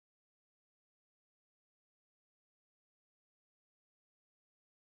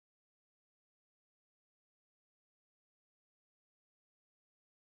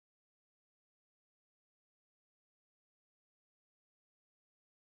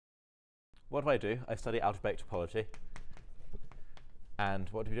what do? I study algebraic topology. And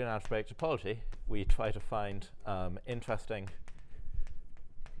what do we do in algebraic topology? We try to find interesting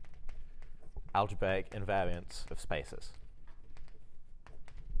algebraic invariants of spaces.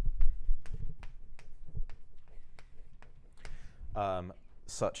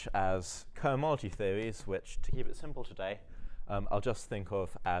 Such as cohomology theories, which, to keep it simple today, I'll just think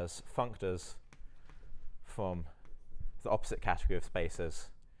of as functors from the opposite category of spaces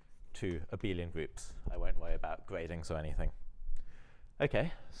to abelian groups. I won't worry about gradings or anything.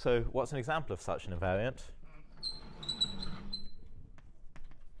 Okay, so what's an example of such an invariant?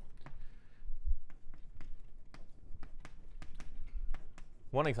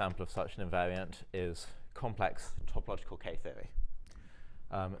 One example of such an invariant is complex topological K-theory.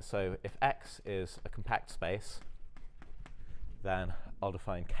 So if X is a compact space, then I'll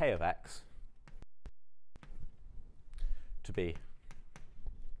define K of X to be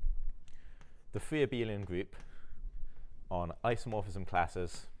the free abelian group on isomorphism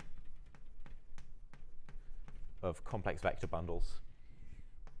classes of complex vector bundles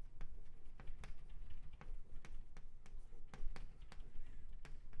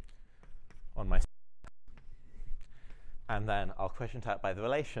on my. And then I'll quotient out by the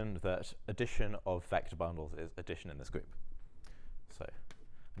relation that addition of vector bundles is addition in this group. So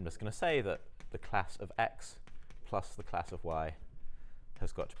I'm just going to say that the class of X plus the class of Y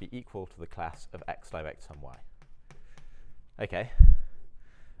has got to be equal to the class of X direct sum Y. Okay,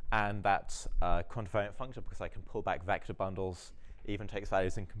 and that's a quantivariant function because I can pull back vector bundles, even takes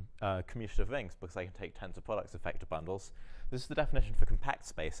values in commutative rings because I can take tensor products of vector bundles. This is the definition for compact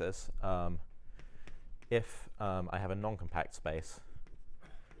spaces. If I have a non-compact space,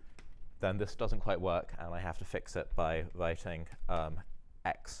 then this doesn't quite work, and I have to fix it by writing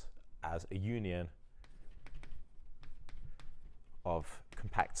X as a union of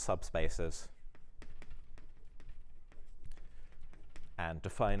compact subspaces and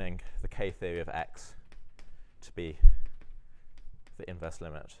defining the K-theory of X to be the inverse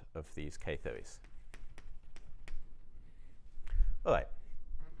limit of these K-theories. All right.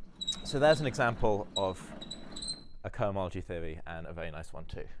 So there's an example of a cohomology theory, and a very nice one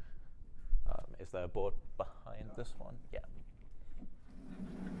too. Is there a board behind this one? Yeah.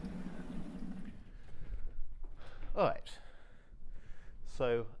 All right.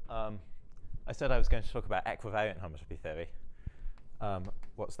 So I said I was going to talk about equivariant homotopy theory.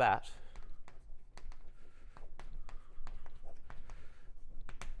 What's that?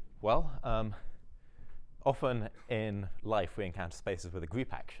 Well, often in life we encounter spaces with a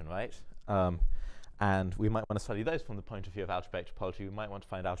group action, right? And we might want to study those from the point of view of algebraic topology. We might want to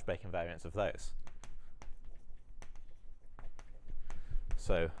find algebraic invariants of those.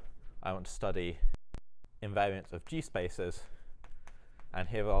 So I want to study invariants of G spaces, and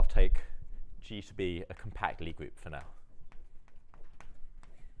here I'll take G to be a compact Lie group for now.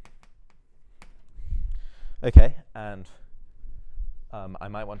 Okay, and I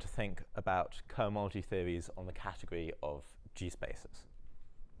might want to think about cohomology theories on the category of G spaces.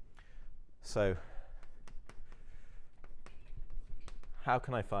 So how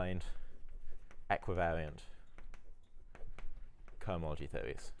can I find equivariant cohomology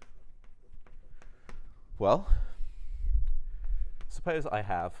theories? Well, suppose I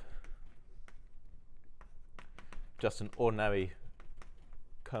have just an ordinary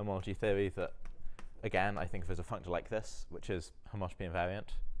cohomology theory that, again, I think of as a functor like this, which is homotopy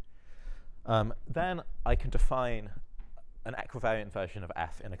invariant. Then I can define an equivariant version of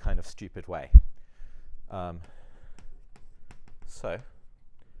F in a kind of stupid way. So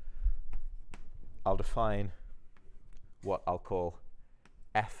I'll define what I'll call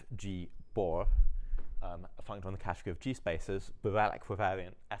FG Bohr, a functor on the category of G spaces, Borel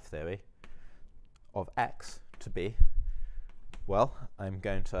equivariant F theory of X to be, well, I'm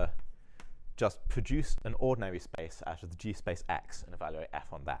going to just produce an ordinary space out of the G space X and evaluate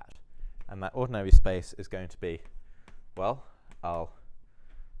F on that. And that ordinary space is going to be, well, I'll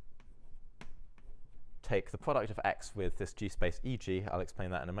take the product of X with this G space EG, I'll explain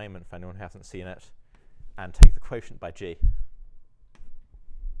that in a moment for anyone who hasn't seen it, and take the quotient by G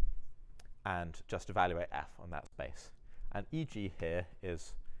and just evaluate F on that space. And EG here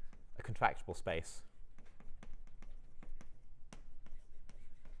is a contractible space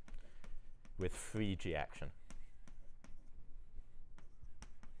with free G action.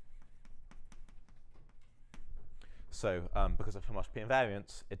 So because of homotopy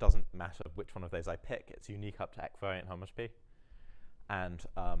invariance, it doesn't matter which one of those I pick. It's unique up to equivariant homotopy. And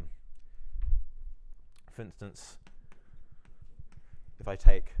for instance, if I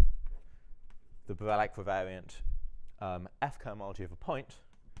take the Borel equivariant F cohomology of a point,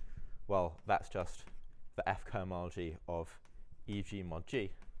 Well, that's just the F cohomology of EG mod G,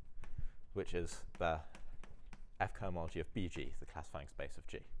 which is the F cohomology of BG, the classifying space of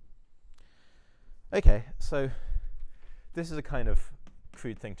G. Okay, so this is a kind of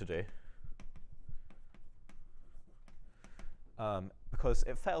crude thing to do because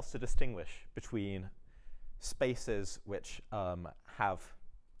it fails to distinguish between spaces which have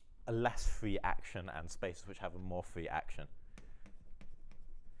a less free action and spaces which have a more free action.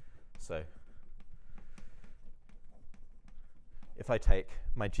 So if I take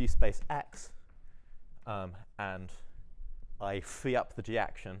my G space X and I free up the G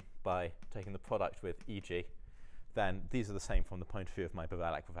action by taking the product with EG, then these are the same from the point of view of my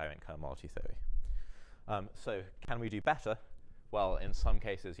Borel equivariant cohomology theory. So can we do better? Well, in some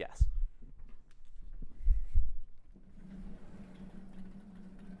cases, yes.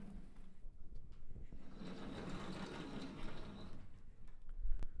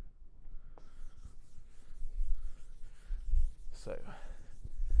 So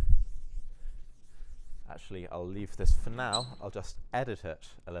actually, I'll leave this for now. I'll just edit it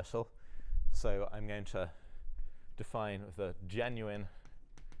a little. So I'm going to define the genuine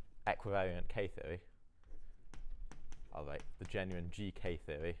equivariant K-theory. I'll write the genuine GK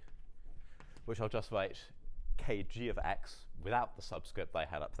theory, which I'll just write Kg of X without the subscript that I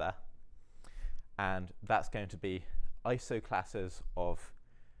had up there. And that's going to be isoclasses of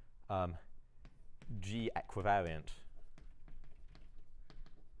G equivariant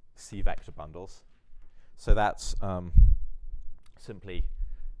C vector bundles. So that's simply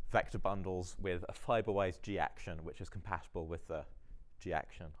vector bundles with a fiber-wise G action, which is compatible with the G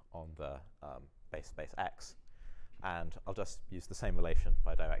action on the base space X. And I'll just use the same relation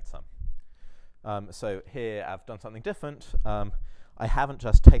by direct sum. So here I've done something different. I haven't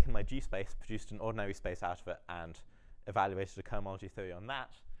just taken my G space, produced an ordinary space out of it, and evaluated a cohomology theory on that.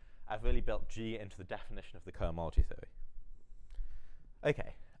 I've really built G into the definition of the cohomology theory.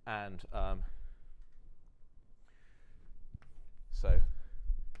 Okay, and so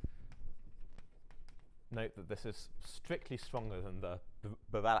note that this is strictly stronger than the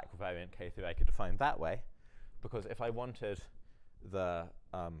Borel equivariant K theory I could define that way, because if I wanted the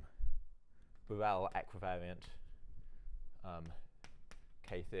Borel equivariant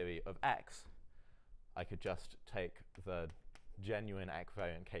K theory of X, I could just take the genuine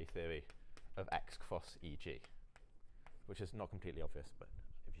equivariant K theory of X cross EG, which is not completely obvious, but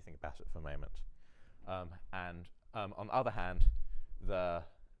if you think about it for a moment. On the other hand, the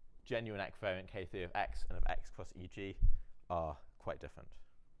genuine equivariant K theory of X and of X cross EG are quite different.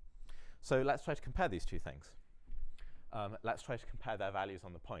 So let's try to compare these two things. Let's try to compare their values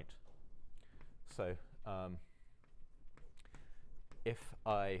on the point. So if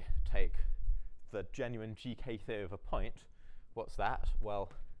I take the genuine GK theory of a point, what's that?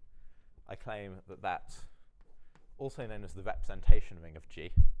 Well, I claim that that's also known as the representation ring of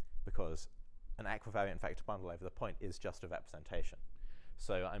G, because an equivariant vector bundle over the point is just a representation.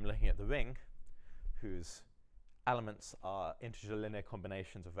 So I'm looking at the ring whose elements are integer linear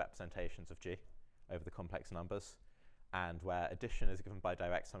combinations of representations of G over the complex numbers, and where addition is given by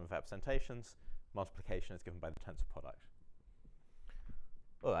direct sum of representations, multiplication is given by the tensor product.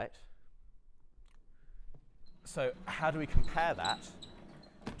 All right. So how do we compare that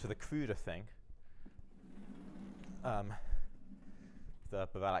to the cruder thing, the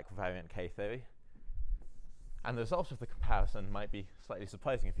Borel equivariant K theory? And the result of the comparison might be slightly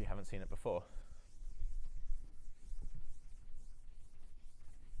surprising if you haven't seen it before.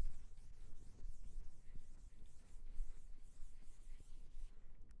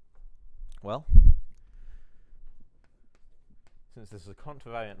 Well, since this is a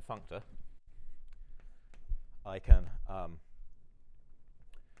contravariant functor, I can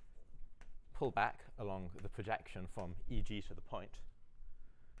pull back along the projection from EG to the point,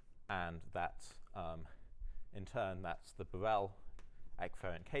 and that's in turn, that's the Borel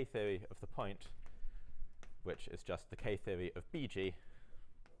equivariant K theory of the point, which is just the K theory of BG.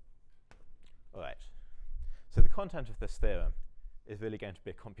 All right. So the content of this theorem is really going to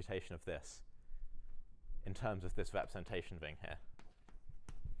be a computation of this in terms of this representation ring here.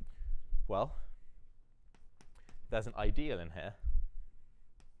 Well, there's an ideal in here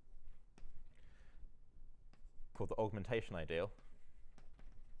called the augmentation ideal,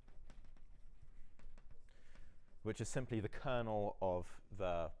 which is simply the kernel of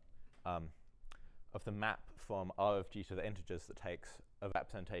the map from R of G to the integers that takes a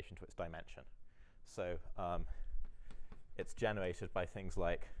representation to its dimension. So it's generated by things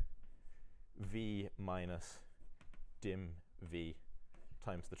like V minus dim V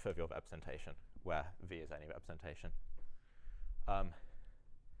times the trivial representation, where V is any representation.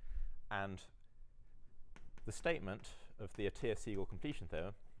 And the statement of the Atiyah-Siegel completion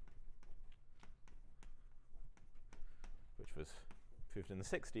theorem, which was proved in the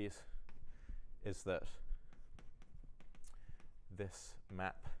 60s, is that this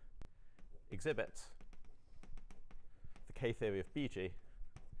map exhibits the K-theory of BG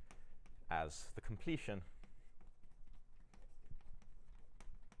as the completion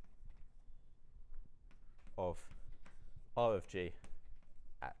of R of G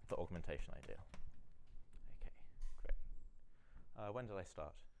at the augmentation ideal. Okay, great. When did I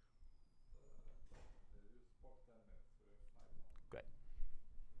start? Great.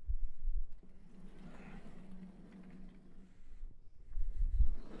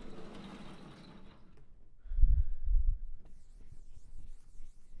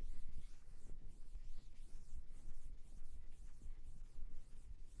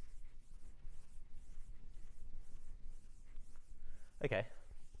 Okay,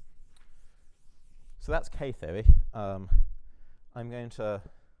 so that's K-theory. I'm going to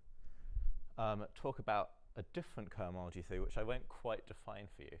talk about a different cohomology theory, which I won't quite define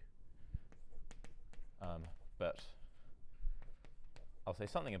for you, but I'll say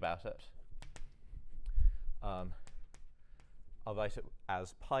something about it. I'll write it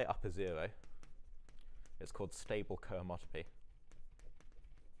as pi upper 0. It's called stable cohomotopy.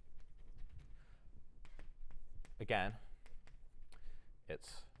 Again,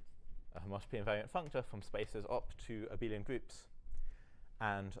 it's a homotopy invariant functor from spaces up to abelian groups.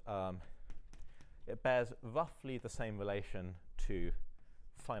 And it bears roughly the same relation to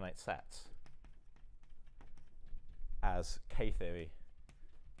finite sets as K-theory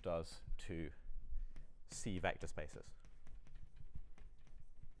does to C vector spaces.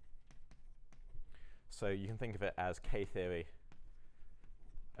 So you can think of it as K-theory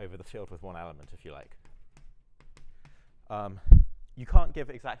over the field with one element, if you like. You can't give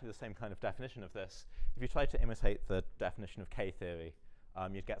exactly the same kind of definition of this. If you try to imitate the definition of K-theory,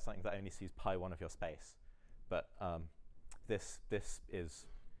 you'd get something that only sees pi1 of your space. But this is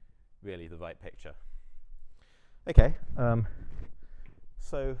really the right picture. Okay,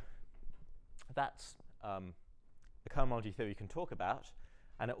 so that's the cohomology theory you can talk about,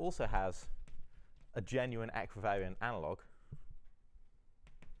 and it also has a genuine equivariant analog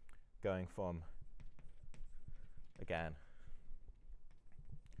going from, again,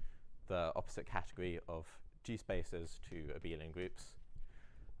 the opposite category of G spaces to abelian groups,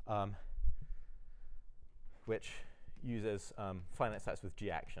 which uses finite sets with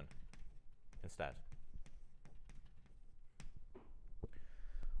G action instead.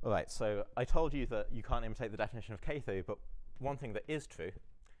 All right, so I told you that you can't imitate the definition of K-theory, but one thing that is true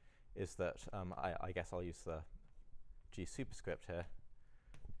is that I guess I'll use the G superscript here,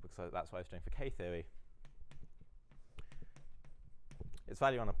 because that's what I was doing for K-theory. Its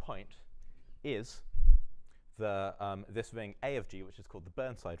value on a point is the this ring A of G, which is called the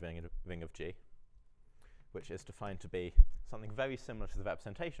Burnside ring of G, which is defined to be something very similar to the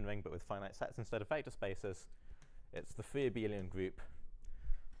representation ring, but with finite sets instead of vector spaces. It's the free abelian group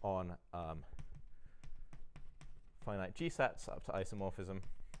on finite G sets up to isomorphism,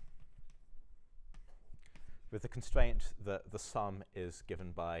 with the constraint that the sum is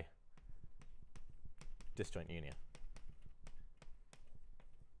given by disjoint union.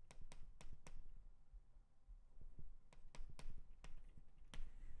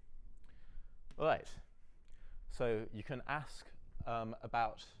 All right, so you can ask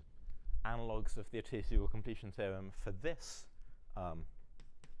about analogues of the Atiyah-Siegel completion theorem for this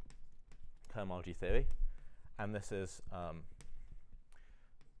cohomology theory, and this is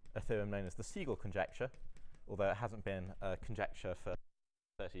a theorem known as the Siegel conjecture, although it hasn't been a conjecture for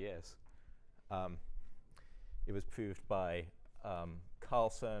 30 years. It was proved by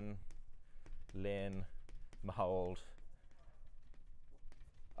Carlson, Lin, Mahold,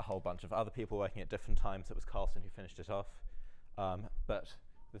 a whole bunch of other people working at different times. It was Carlson who finished it off. But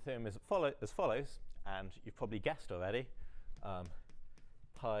the theorem is as follows, and you've probably guessed already,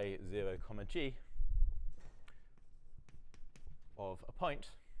 pi 0, G of a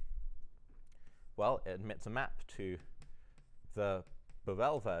point. Well, it admits a map to the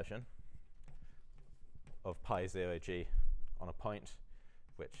Borel version of pi 0 G on a point,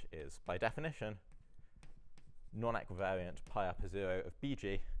 which is, by definition, non-equivariant pi upper 0 of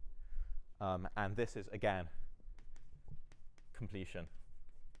BG. And this is, again, completion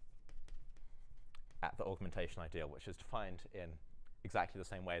at the augmentation ideal, which is defined in exactly the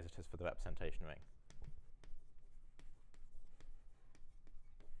same way as it is for the representation ring.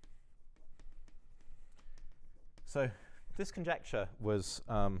 So this conjecture was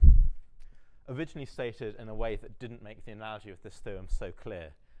originally stated in a way that didn't make the analogy of this theorem so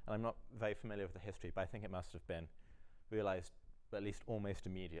clear. And I'm not very familiar with the history, but I think it must have been realized at least almost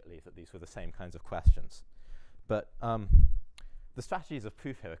immediately that these were the same kinds of questions. But the strategies of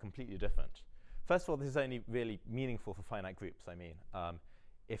proof here are completely different. First of all, this is only really meaningful for finite groups. I mean,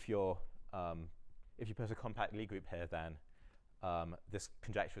 if you put a compact Lie group here, then this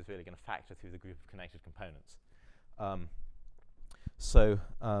conjecture is really going to factor through the group of connected components. So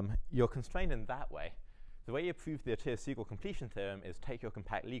you're constrained in that way. The way you prove the Atiyah-Segal completion theorem is take your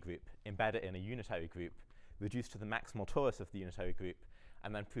compact Lie group, embed it in a unitary group, reduce to the maximal torus of the unitary group,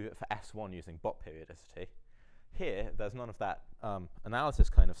 and then prove it for S1 using Bott periodicity. Here, there's none of that analysis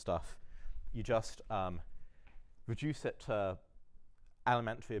kind of stuff. You just reduce it to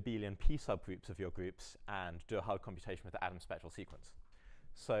elementary abelian p subgroups of your groups and do a hard computation with the atom spectral sequence.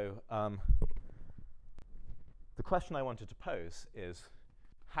 So the question I wanted to pose is,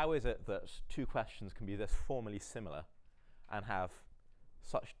 how is it that two questions can be this formally similar and have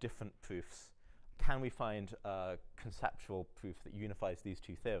such different proofs? Can we find a conceptual proof that unifies these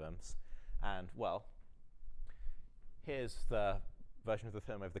two theorems? And, well, here's the version of the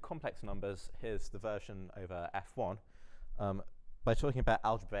theorem over the complex numbers. Here's the version over F1. By talking about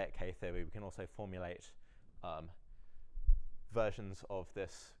algebraic K-theory, we can also formulate versions of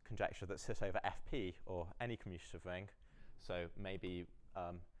this conjecture that sit over Fp, or any commutative ring. So maybe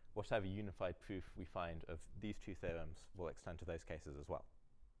whatever unified proof we find of these two theorems will extend to those cases as well.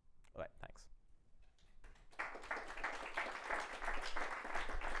 All right, thanks.